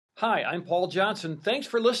Hi, I'm Paul Johnson. Thanks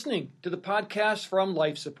for listening to the podcast from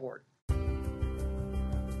Life Support.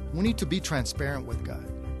 We need to be transparent with God.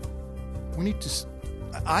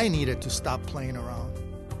 I needed to stop playing around.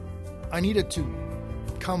 I needed to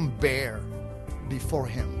come bare before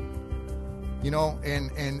Him,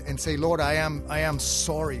 and say, Lord, I am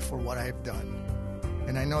sorry for what I've done.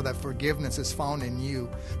 And I know that forgiveness is found in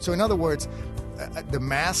You. So in other words, the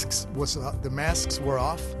masks were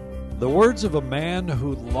off. The words of a man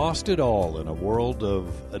who lost it all in a world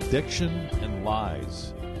of addiction and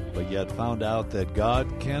lies, but yet found out that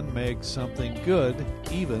God can make something good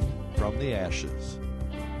even from the ashes.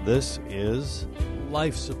 This is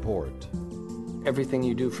Life Support. Everything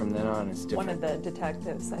you do from then on is different. One of the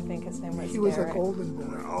detectives, I think his name was He was Derek. a golden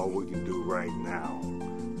boy. And all we can do right now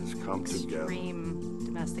is come together. Extreme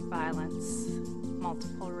domestic violence,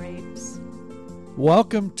 multiple rapes.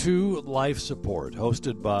 Welcome to Life Support,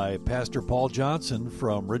 hosted by Pastor Paul Johnson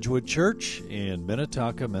from Ridgewood Church in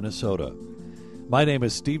Minnetonka, Minnesota. My name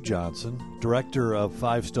is Steve Johnson, director of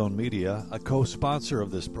Five Stone Media, a co-sponsor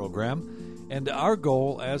of this program, and our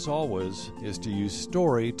goal, as always, is to use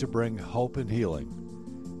story to bring hope and healing.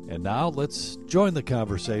 And now let's join the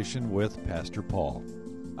conversation with Pastor Paul.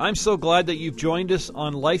 I'm so glad that you've joined us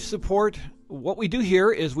on Life Support. What we do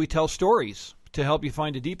here is we tell stories to help you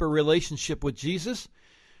find a deeper relationship with Jesus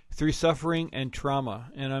through suffering and trauma.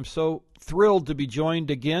 And I'm so thrilled to be joined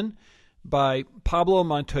again by Pablo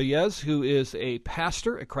Montoyez, who is a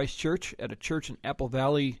pastor at Christ Church at a church in Apple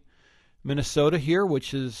Valley, Minnesota here,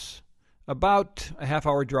 which is about a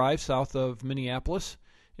half-hour drive south of Minneapolis.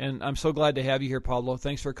 And I'm so glad to have you here, Pablo.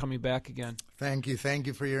 Thanks for coming back again. Thank you. Thank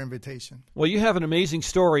you for your invitation. Well, you have an amazing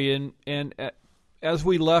story, and as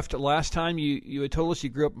we left last time, you had told us you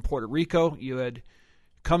grew up in Puerto Rico. You had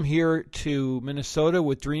come here to Minnesota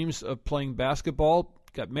with dreams of playing basketball,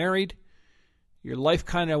 got married. Your life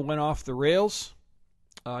kind of went off the rails.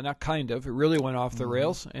 Not kind of, it really went off the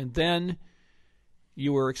rails. And then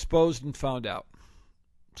you were exposed and found out.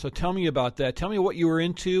 So tell me about that. Tell me what you were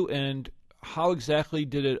into and how exactly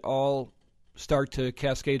did it all start to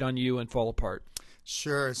cascade on you and fall apart?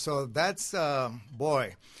 Sure. So that's,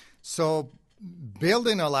 So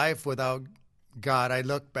building a life without God, I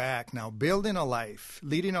look back now, leading a life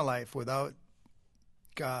without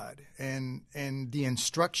God and the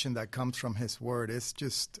instruction that comes from His Word is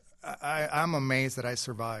just, I'm amazed that I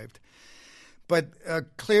survived. But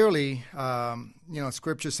clearly,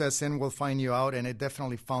 Scripture says sin will find you out, and it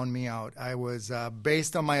definitely found me out. I was,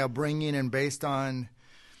 based on my upbringing and based on,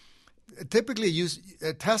 typically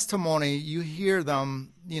testimony, you hear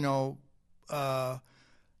them,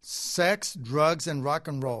 sex, drugs, and rock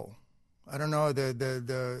and roll. I don't know,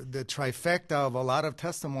 the trifecta of a lot of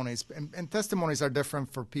testimonies, and testimonies are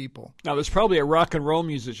different for people. Now, there's probably a rock and roll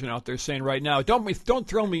musician out there saying right now, don't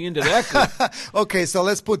throw me into that group. Okay, so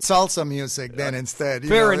let's put salsa music then instead.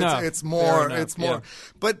 Fair enough. It's more. Yeah.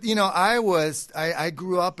 But I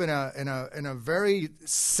grew up in a very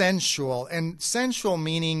sensual, and sensual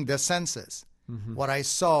meaning the senses, what I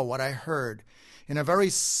saw, what I heard, in a very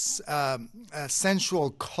sensual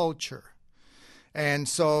culture. And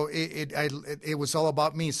so it was all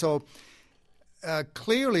about me. So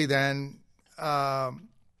clearly then,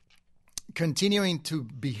 continuing to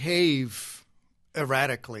behave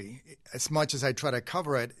erratically, as much as I try to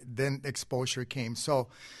cover it, then exposure came. So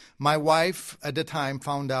my wife at the time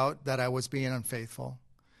found out that I was being unfaithful.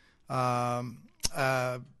 Through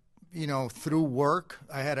work,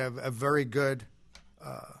 I had a very good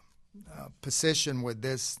position with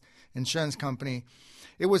this insurance company.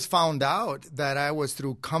 It was found out that I was,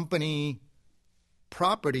 through company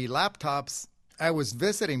property, laptops, I was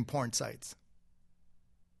visiting porn sites.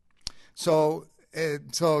 So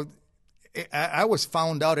I was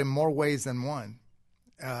found out in more ways than one.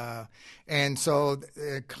 And so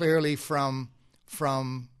clearly from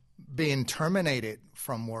being terminated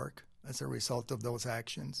from work as a result of those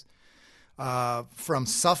actions, from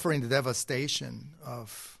suffering the devastation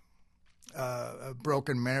of a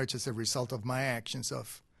broken marriage as a result of my actions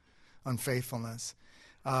of unfaithfulness.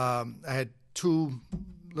 I had two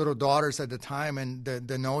little daughters at the time, and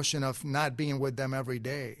the notion of not being with them every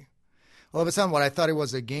day. All of a sudden, what I thought it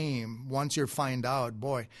was a game, once you find out,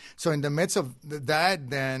 boy. So in the midst of that,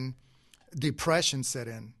 then depression set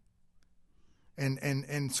in.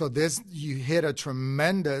 And so you hit a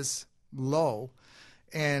tremendous low.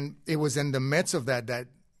 And it was in the midst of that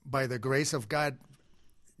by the grace of God,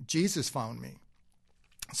 Jesus found me.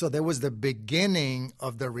 So there was the beginning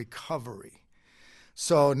of the recovery.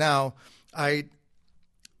 So now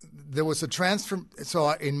there was a transfer. So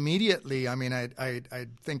immediately, I mean, I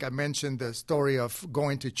think I mentioned the story of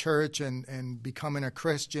going to church and becoming a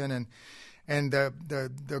Christian, and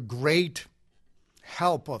the great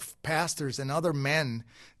help of pastors and other men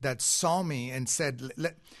that saw me and said,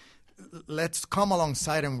 let's come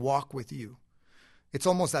alongside and walk with you. It's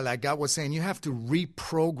almost like God was saying, you have to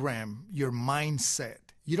reprogram your mindset.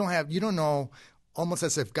 You don't know, almost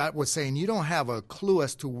as if God was saying, you don't have a clue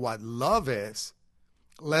as to what love is,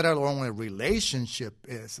 let alone a relationship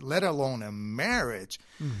is, let alone a marriage.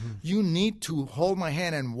 Mm-hmm. You need to hold my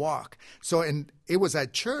hand and walk. So it was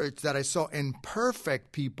at church that I saw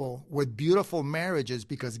imperfect people with beautiful marriages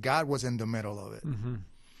because God was in the middle of it. Mm-hmm.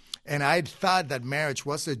 And I thought that marriage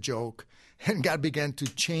was a joke, and God began to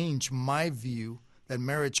change my view that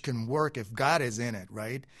marriage can work if God is in it,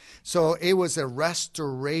 right? So it was a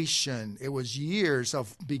restoration. It was years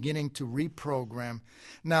of beginning to reprogram.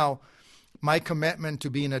 Now, my commitment to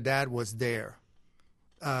being a dad was there.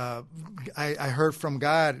 I heard from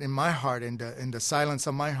God in my heart, in the silence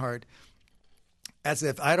of my heart, as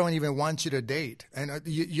if I don't even want you to date. And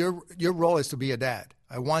your role is to be a dad.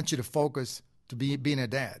 I want you to focus to being a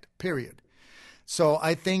dad, period. So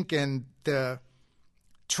I think in the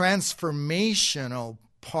transformational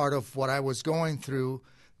part of what I was going through,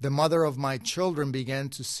 the mother of my children began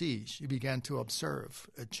to see. She began to observe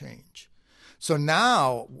a change. So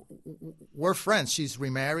now we're friends. She's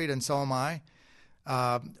remarried, and so am I.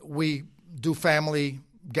 We do family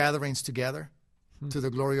gatherings together to the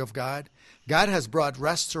glory of God. God has brought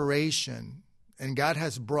restoration, and God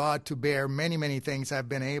has brought to bear many, many things. I've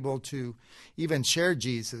been able to even share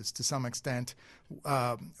Jesus to some extent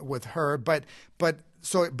with her, but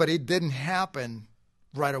it didn't happen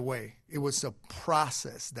right away. It was a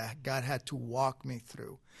process that God had to walk me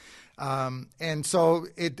through. And so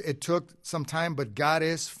it took some time, but God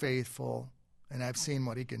is faithful, and I've seen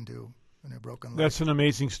what he can do in a broken life. That's an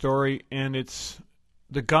amazing story, and it's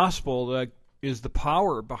the gospel that is the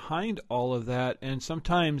power behind all of that. And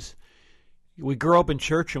sometimes we grow up in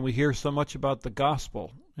church and we hear so much about the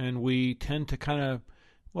gospel, and we tend to kind of,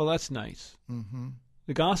 well, that's nice. Mm-hmm.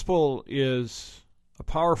 The gospel is a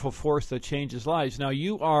powerful force that changes lives. Now,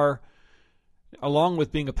 you are, along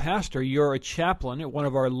with being a pastor, you're a chaplain at one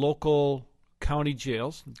of our local county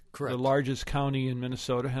jails. Correct. The largest county in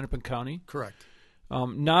Minnesota, Hennepin County. Correct.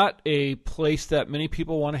 Not a place that many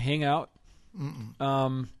people want to hang out.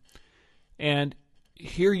 And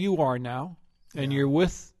here you are now, and you're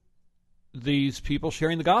with these people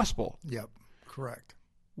sharing the gospel. Yep, correct.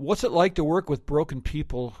 What's it like to work with broken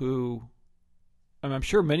people who, I'm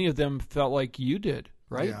sure many of them felt like you did,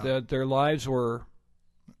 right? Yeah. That their lives were,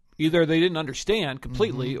 either they didn't understand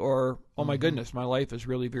completely, or, oh my goodness, my life is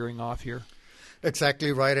really veering off here.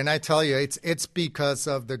 Exactly right. And I tell you, it's because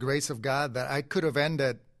of the grace of God that I could have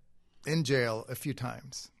ended in jail a few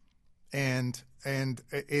times. And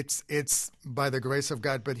it's by the grace of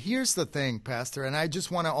God. But here's the thing, Pastor, and I just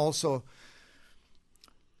want to also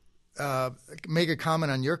make a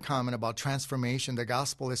comment on your comment about transformation. The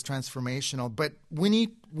gospel is transformational, but we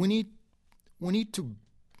need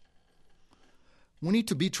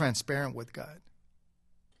to be transparent with God.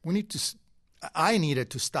 I needed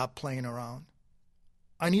to stop playing around.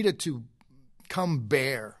 I needed to come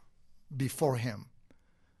bare before him,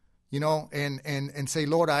 and say,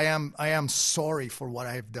 Lord, I am sorry for what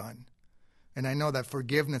I've done. And I know that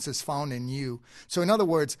forgiveness is found in you. So in other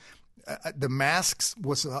words, the masks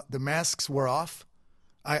were off.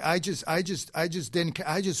 I just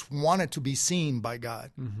wanted to be seen by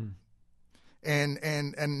God. Mm-hmm.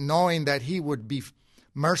 And knowing that he would be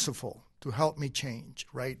merciful to help me change,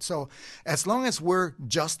 right? So as long as we're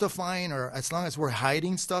justifying, or as long as we're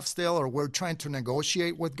hiding stuff still, or we're trying to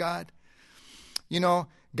negotiate with God,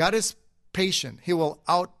 God is patient. He will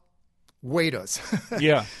outweigh us.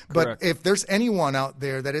 Yeah, But correct. if there's anyone out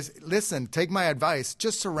there that is, listen, take my advice,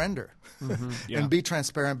 just surrender and be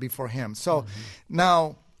transparent before him. So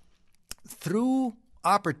now, through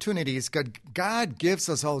opportunities, God gives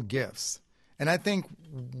us all gifts. And I think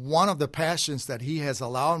one of the passions that he has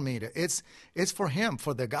allowed me to, it's for him,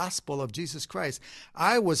 for the gospel of Jesus Christ.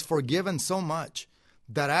 I was forgiven so much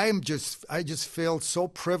that I just feel so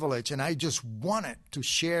privileged, and I just wanted to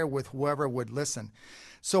share with whoever would listen.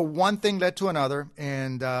 So one thing led to another,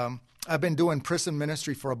 and I've been doing prison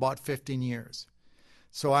ministry for about 15 years.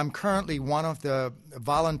 So I'm currently one of the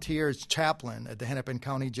volunteers chaplain at the Hennepin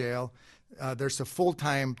County Jail. There's a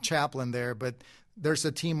full-time chaplain there, but there's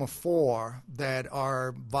a team of 4 that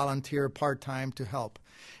are volunteer part-time to help.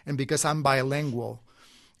 And because I'm bilingual,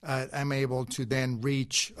 I'm able to then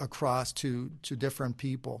reach across to different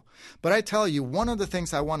people. But I tell you, one of the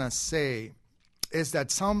things I want to say is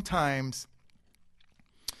that sometimes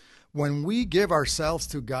when we give ourselves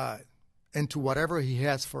to God and to whatever He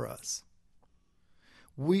has for us,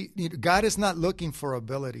 God is not looking for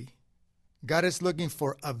ability. God is looking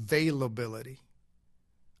for availability.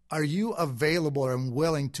 Are you available and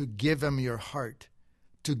willing to give Him your heart,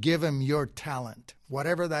 to give Him your talent,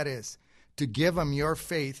 whatever that is, to give Him your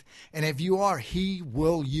faith? And if you are, He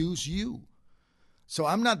will use you. So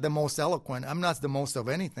I'm not the most eloquent. I'm not the most of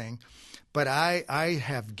anything, but I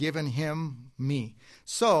have given Him me.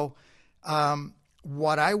 So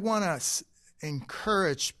what I want to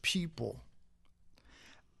encourage people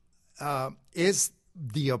is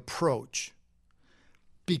the approach,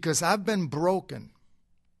 because I've been broken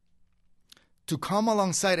to come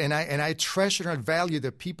alongside, and I treasure and value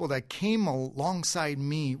the people that came alongside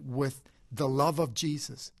me with the love of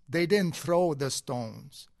Jesus. They didn't throw the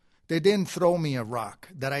stones. They didn't throw me a rock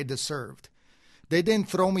that I deserved. They didn't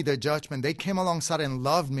throw me the judgment. They came alongside and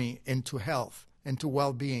loved me into health, into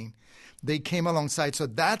well-being. They came alongside. So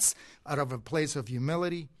that's out of a place of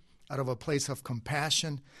humility, out of a place of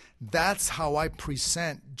compassion. That's how I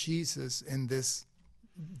present Jesus in this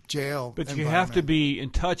jail But you have to be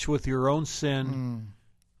in touch with your own sin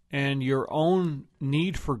and your own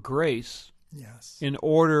need for grace in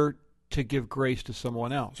order to give grace to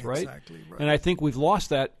someone else, right? Exactly right. And I think we've lost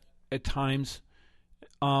that at times,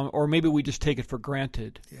 or maybe we just take it for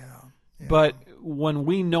granted. Yeah. But when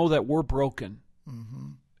we know that we're broken,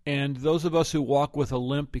 and those of us who walk with a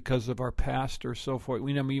limp because of our past or so forth,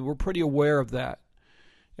 we're pretty aware of that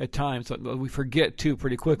at times. We forget too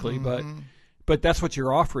pretty quickly, but that's what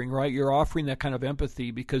you're offering, right? You're offering that kind of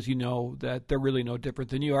empathy because you know that they're really no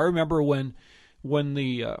different than you. I remember when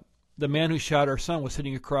the man who shot our son was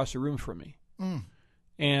sitting across the room from me,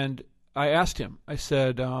 and I asked him. I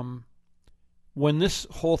said, when this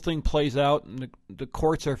whole thing plays out and the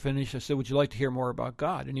courts are finished, I said, would you like to hear more about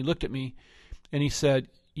God? And he looked at me, and he said,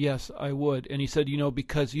 yes, I would. And he said,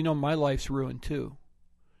 because my life's ruined too.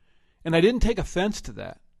 And I didn't take offense to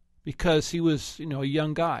that because he was, a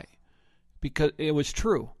young guy, because it was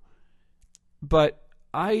true. But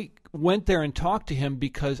I went there and talked to him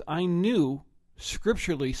because I knew,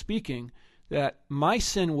 scripturally speaking, that my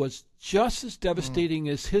sin was just as devastating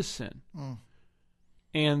as his sin.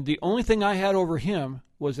 And the only thing I had over him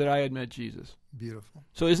was that I had met Jesus. Beautiful.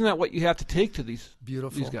 So isn't that what you have to take to these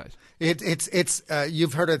guys? It's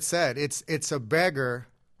you've heard it said. It's a beggar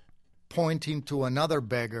pointing to another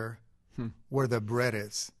beggar where the bread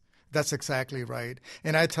is. That's exactly right.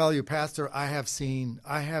 And I tell you, Pastor, I have seen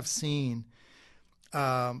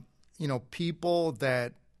people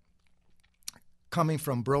that coming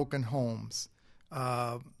from broken homes,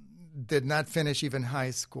 did not finish even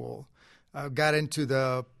high school, got into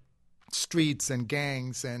the streets and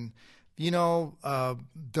gangs, and the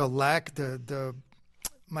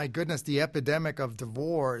epidemic of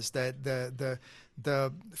divorce, that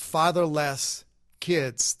the fatherless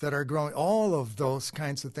kids that are growing, all of those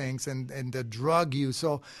kinds of things, and the drug use.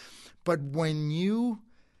 So, but when you,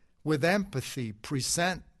 with empathy,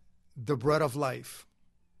 present the bread of life,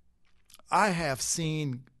 I have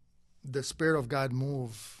seen the Spirit of God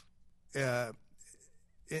move in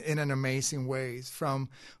an amazing ways. From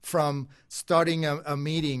starting a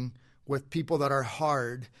meeting with people that are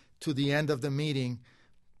hard to the end of the meeting,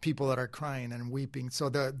 people that are crying and weeping. So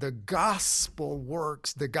the gospel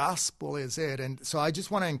works. The gospel is it. And so I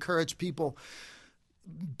just want to encourage people,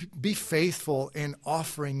 be faithful in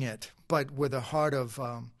offering it, but with a heart of,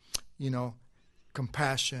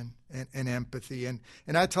 compassion and empathy. And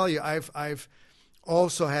I tell you, I've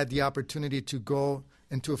also had the opportunity to go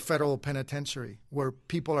into a federal penitentiary where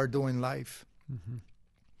people are doing life.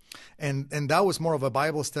 And that was more of a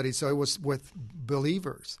Bible study. So it was with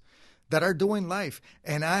believers that are doing life.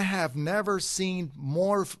 And I have never seen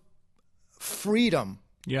more freedom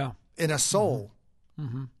in a soul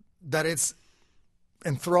that it's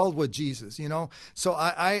enthralled with Jesus, So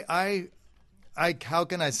I how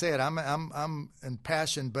can I say it? I'm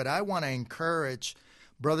impassioned, but I want to encourage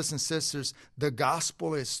brothers and sisters. The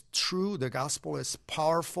gospel is true. The gospel is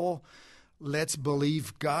powerful. Let's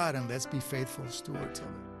believe God and let's be faithful stewards of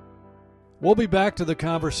it. We'll be back to the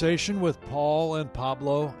conversation with Paul and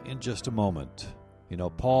Pablo in just a moment.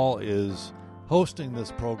 Paul is hosting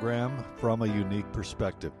this program from a unique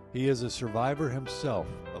perspective. He is a survivor himself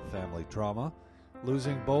of family trauma,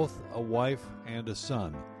 losing both a wife and a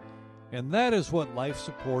son. And that is what life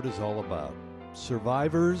support is all about.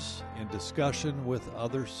 Survivors in discussion with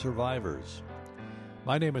other survivors.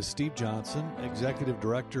 My name is Steve Johnson, Executive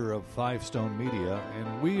Director of Five Stone Media,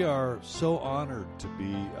 and we are so honored to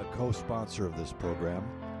be a co-sponsor of this program.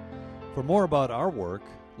 For more about our work,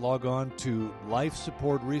 log on to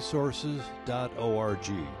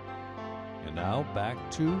lifesupportresources.org. And now back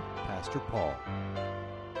to Pastor Paul.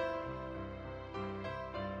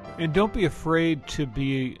 And don't be afraid to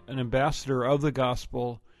be an ambassador of the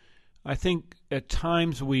gospel. I think at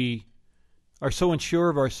times we are so unsure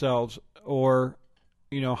of ourselves, or,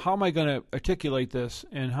 how am I going to articulate this,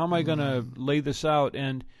 and how am I going to lay this out?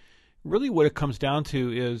 And really what it comes down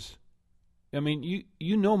to is,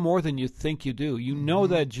 you know more than you think you do. You know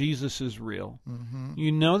that Jesus is real.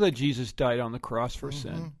 You know that Jesus died on the cross for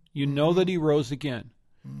sin. You know that he rose again.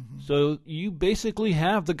 So you basically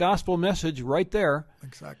have the gospel message right there.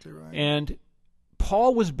 Exactly right. And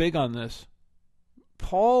Paul was big on this.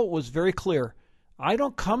 Paul was very clear. I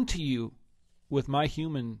don't come to you with my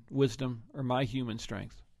human wisdom or my human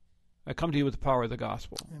strength. I come to you with the power of the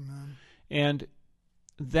gospel. Amen. And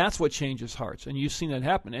that's what changes hearts. And you've seen that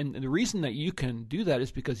happen. And the reason that you can do that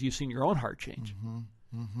is because you've seen your own heart change.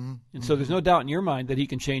 And so there's no doubt in your mind that he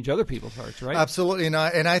can change other people's hearts, right? Absolutely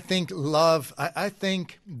not. And I think love, I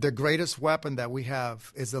think the greatest weapon that we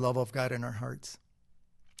have is the love of God in our hearts.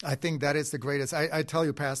 I think that is the greatest. I tell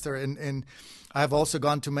you, Pastor, and I've also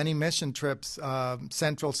gone to many mission trips,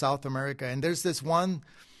 Central, South America, and there's this one,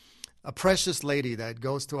 a precious lady that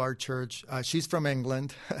goes to our church. She's from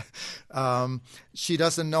England. She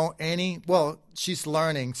doesn't know she's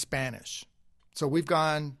learning Spanish. So we've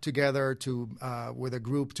gone together with a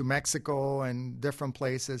group to Mexico and different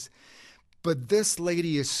places. But this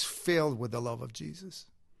lady is filled with the love of Jesus.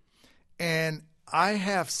 And I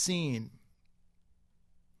have seen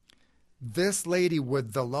this lady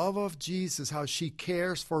with the love of Jesus, how she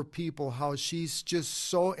cares for people, how she's just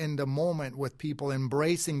so in the moment with people,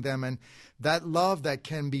 embracing them, and that love that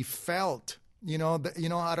can be felt,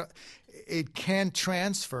 it can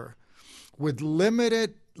transfer with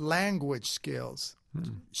limited language skills.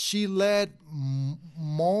 She led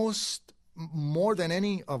more than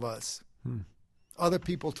any of us, other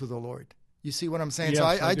people to the Lord. You see what I'm saying?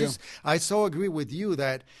 Yes, so I so agree with you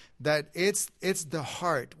that it's the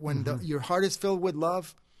heart. When your heart is filled with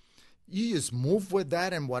love, you just move with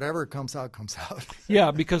that, and whatever comes out, comes out. Yeah,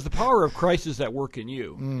 because the power of Christ is at work in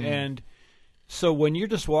you. And so when you're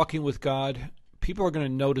just walking with God, people are going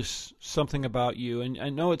to notice something about you. And I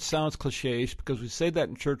know it sounds cliche because we say that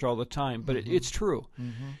in church all the time, but it's true.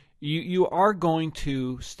 You are going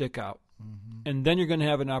to stick out, and then you're going to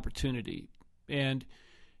have an opportunity. And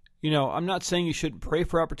I'm not saying you shouldn't pray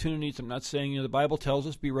for opportunities. I'm not saying, the Bible tells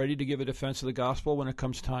us be ready to give a defense of the gospel when it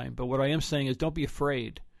comes time. But what I am saying is don't be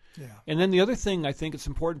afraid. Yeah. And then the other thing I think it's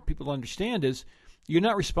important people to understand is you're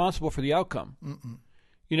not responsible for the outcome.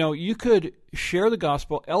 You could share the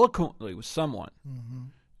gospel eloquently with someone,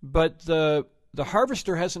 but the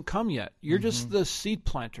harvester hasn't come yet. You're just the seed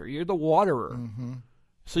planter. You're the waterer.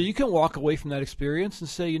 So you can walk away from that experience and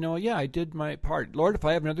say, yeah, I did my part. Lord, if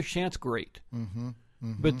I have another chance, great.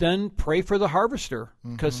 But then pray for the harvester,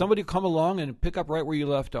 because somebody will come along and pick up right where you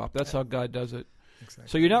left off. That's how God does it. Exactly.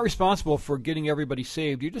 So you're not responsible for getting everybody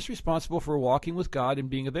saved. You're just responsible for walking with God and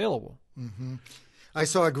being available. I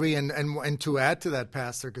so agree. And to add to that,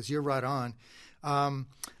 Pastor, because you're right on,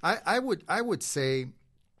 I would say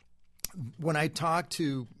when I talk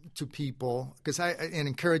to people, because in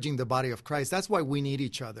encouraging the body of Christ, that's why we need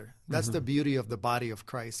each other. That's the beauty of the body of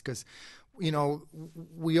Christ, because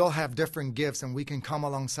we all have different gifts, and we can come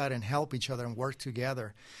alongside and help each other and work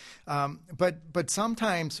together. But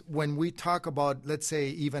sometimes when we talk about, let's say,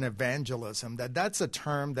 even evangelism, that's a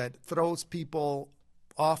term that throws people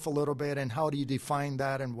off a little bit, and how do you define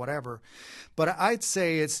that and whatever. But I'd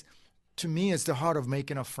say to me, it's the heart of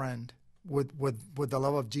making a friend with the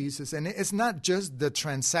love of Jesus. And it's not just the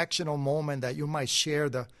transactional moment that you might share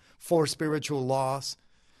the 4 spiritual laws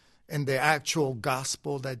and the actual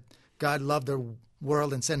gospel that God loved the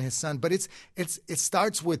world and sent his son. But it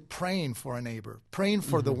starts with praying for a neighbor, praying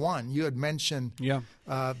for the one. You had mentioned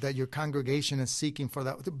that your congregation is seeking for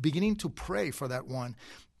that, beginning to pray for that one,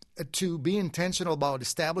 to be intentional about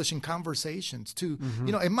establishing conversations.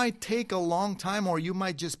 It might take a long time, or you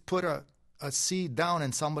might just put a seed down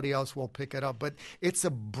and somebody else will pick it up. But it's a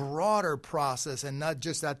broader process and not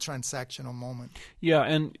just that transactional moment. Yeah,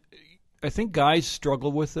 and I think guys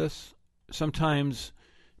struggle with this sometimes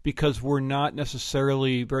because we're not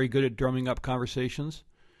necessarily very good at drumming up conversations.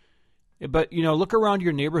 But, look around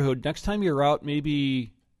your neighborhood. Next time you're out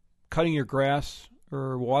maybe cutting your grass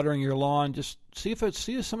or watering your lawn, just see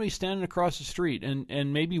if somebody standing across the street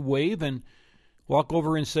and maybe wave and walk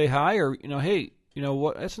over and say hi, or, hey,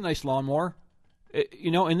 what? That's a nice lawnmower.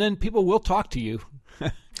 And then people will talk to you.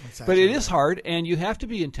 But it is hard, and you have to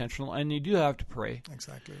be intentional, and you do have to pray.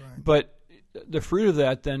 Exactly right. But the fruit of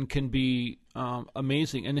that then can be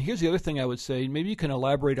amazing. And here's the other thing I would say. Maybe you can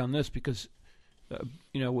elaborate on this because,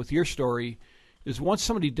 with your story, is once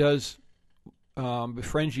somebody does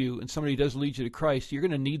befriend you and somebody does lead you to Christ, you're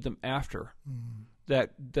going to need them after.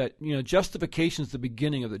 That justification is the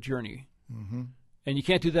beginning of the journey. Mm-hmm. And you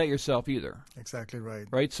can't do that yourself either. Exactly right.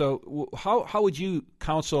 Right? So how would you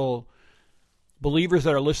counsel believers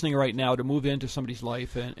that are listening right now to move into somebody's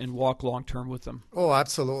life and walk long-term with them? Oh,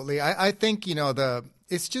 absolutely. I think,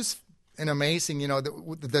 it's just an amazing,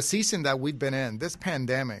 the season that we've been in, this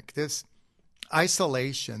pandemic, this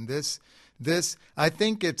isolation, this I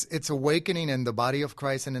think it's awakening in the body of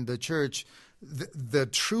Christ and in the church the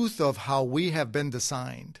truth of how we have been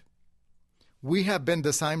designed. We have been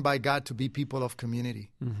designed by God to be people of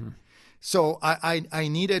community. Mm-hmm. So I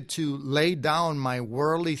needed to lay down my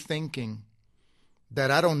worldly thinking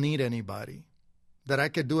that I don't need anybody, that I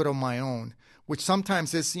could do it on my own, which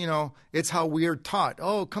sometimes is, it's how we're taught.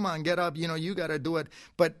 Oh, come on, get up, you got to do it.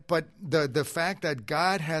 But the fact that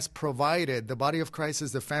God has provided, the body of Christ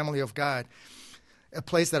is the family of God, a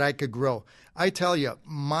place that I could grow. I tell you,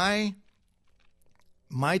 my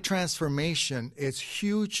transformation is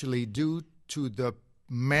hugely due to the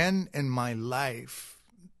men in my life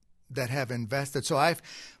that have invested. So I've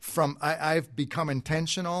become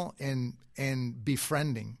intentional in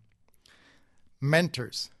befriending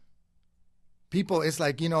mentors. People, it's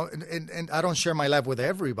like, and I don't share my life with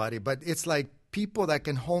everybody, but it's like people that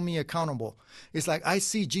can hold me accountable. It's like, I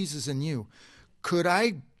see Jesus in you. Could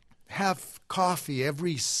I have coffee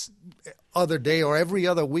every other day or every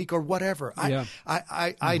other week or whatever? Yeah.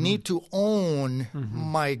 I need to own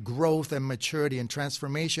my growth and maturity and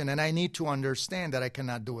transformation, and I need to understand that I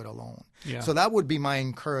cannot do it alone. Yeah. So that would be my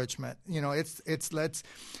encouragement. It's let's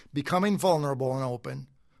becoming vulnerable and open,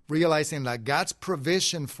 realizing that God's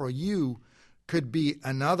provision for you could be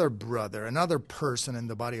another brother, another person in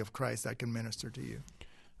the body of Christ that can minister to you.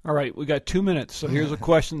 All right, we got 2 minutes. So here's a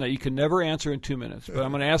question that you can never answer in 2 minutes, but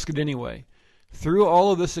I'm going to ask it anyway. Through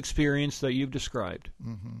all of this experience that you've described,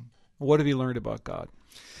 what have you learned about God?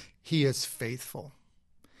 He is faithful.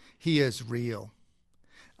 He is real.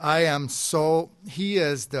 He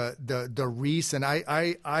is the reason.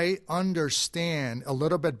 I understand a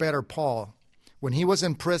little bit better Paul when he was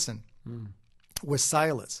in prison with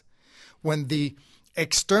Silas, when the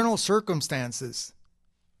external circumstances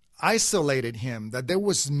isolated him, that there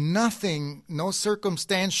was nothing, no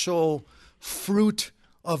circumstantial fruit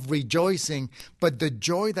of rejoicing, but the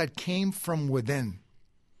joy that came from within.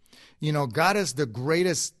 God is the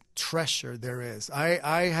greatest treasure there is.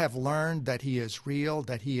 I have learned that He is real,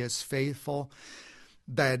 that He is faithful,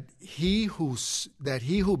 that he who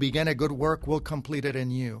began a good work will complete it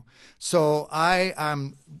in you. So I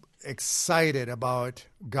am excited about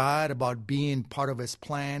God, about being part of His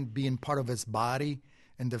plan, being part of His body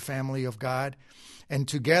and the family of God, and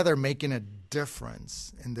together making a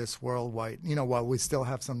difference in this world while we still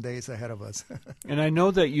have some days ahead of us. And I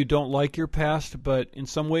know that you don't like your past, but in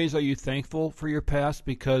some ways, are you thankful for your past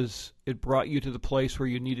because it brought you to the place where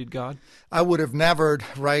you needed God? I would have never,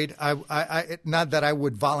 right? I not that I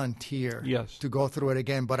would volunteer to go through it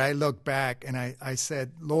again, but I look back and I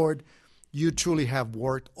said, Lord, you truly have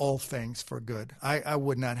worked all things for good. I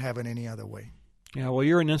would not have it any other way. Yeah, well,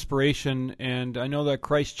 you're an inspiration, and I know that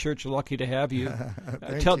Christ Church is lucky to have you.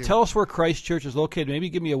 Tell us where Christ Church is located. Maybe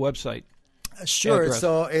give me a website. Sure. Address.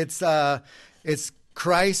 So it's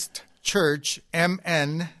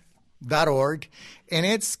ChristChurchMN.org, and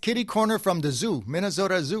it's kitty corner from the zoo,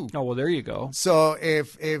 Minnesota Zoo. Oh, well, there you go. So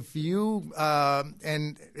if you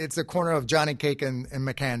and it's a corner of Johnny Cake and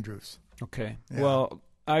McAndrews. Okay. Yeah. Well,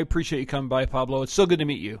 I appreciate you coming by, Pablo. It's so good to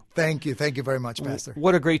meet you. Thank you. Thank you very much, Pastor.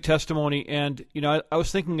 What a great testimony. And, I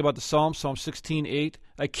was thinking about the Psalm 16:8.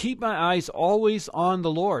 I keep my eyes always on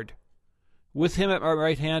the Lord. With Him at my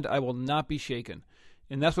right hand, I will not be shaken.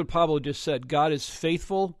 And that's what Pablo just said. God is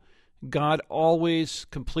faithful. God always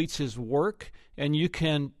completes His work, and you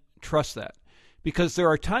can trust that. Because there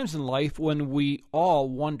are times in life when we all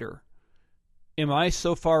wonder, am I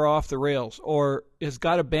so far off the rails? Or has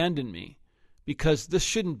God abandoned me? Because this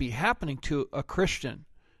shouldn't be happening to a Christian,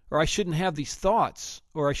 or I shouldn't have these thoughts,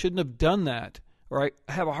 or I shouldn't have done that, or I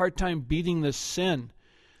have a hard time beating this sin.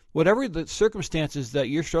 Whatever the circumstances that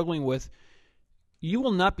you're struggling with, you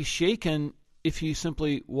will not be shaken if you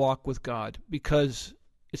simply walk with God, because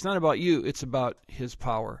it's not about you, it's about His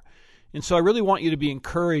power. And so I really want you to be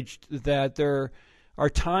encouraged that there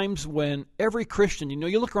are times when every Christian,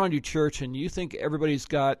 you look around your church and you think everybody's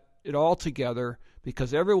got it all together,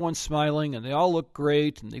 because everyone's smiling and they all look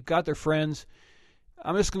great and they've got their friends.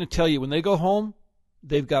 I'm just going to tell you, when they go home,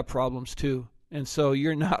 they've got problems too. And so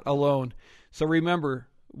you're not alone. So remember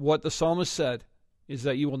what the psalmist said, is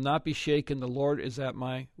that you will not be shaken. The Lord is at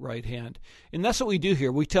my right hand. And that's what we do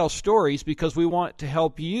here. We tell stories because we want to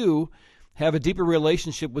help you have a deeper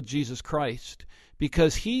relationship with Jesus Christ,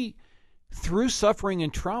 because he, through suffering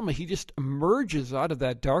and trauma, he just emerges out of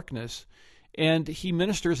that darkness, and he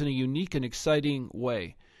ministers in a unique and exciting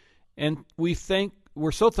way. And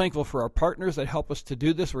we're so thankful for our partners that help us to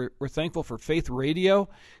do this. We're thankful for Faith Radio,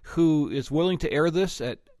 who is willing to air this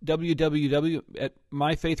at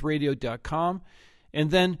www.myfaithradio.com. And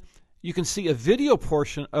then you can see a video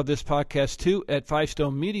portion of this podcast too at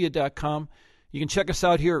fivestonemedia.com. You can check us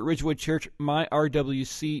out here at Ridgewood Church,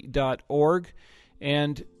 myrwc.org.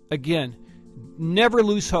 And again, never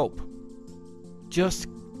lose hope. Just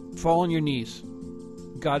fall on your knees.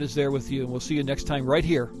 God is there with you, and we'll see you next time right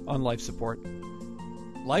here on Life Support.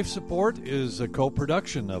 Life Support is a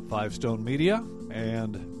co-production of Five Stone Media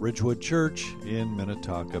and Ridgewood Church in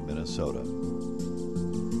Minnetonka, Minnesota.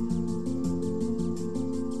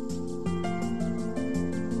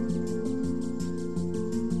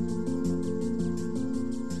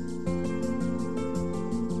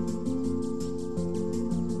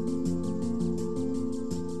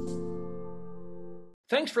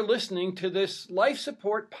 Thanks for listening to this Life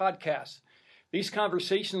Support podcast. These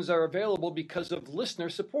conversations are available because of listener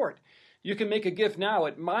support. You can make a gift now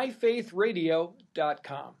at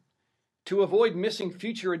myfaithradio.com. To avoid missing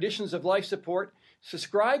future editions of Life Support,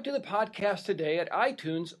 subscribe to the podcast today at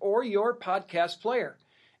iTunes or your podcast player.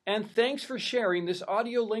 And thanks for sharing this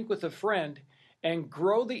audio link with a friend, and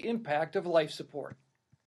grow the impact of Life Support.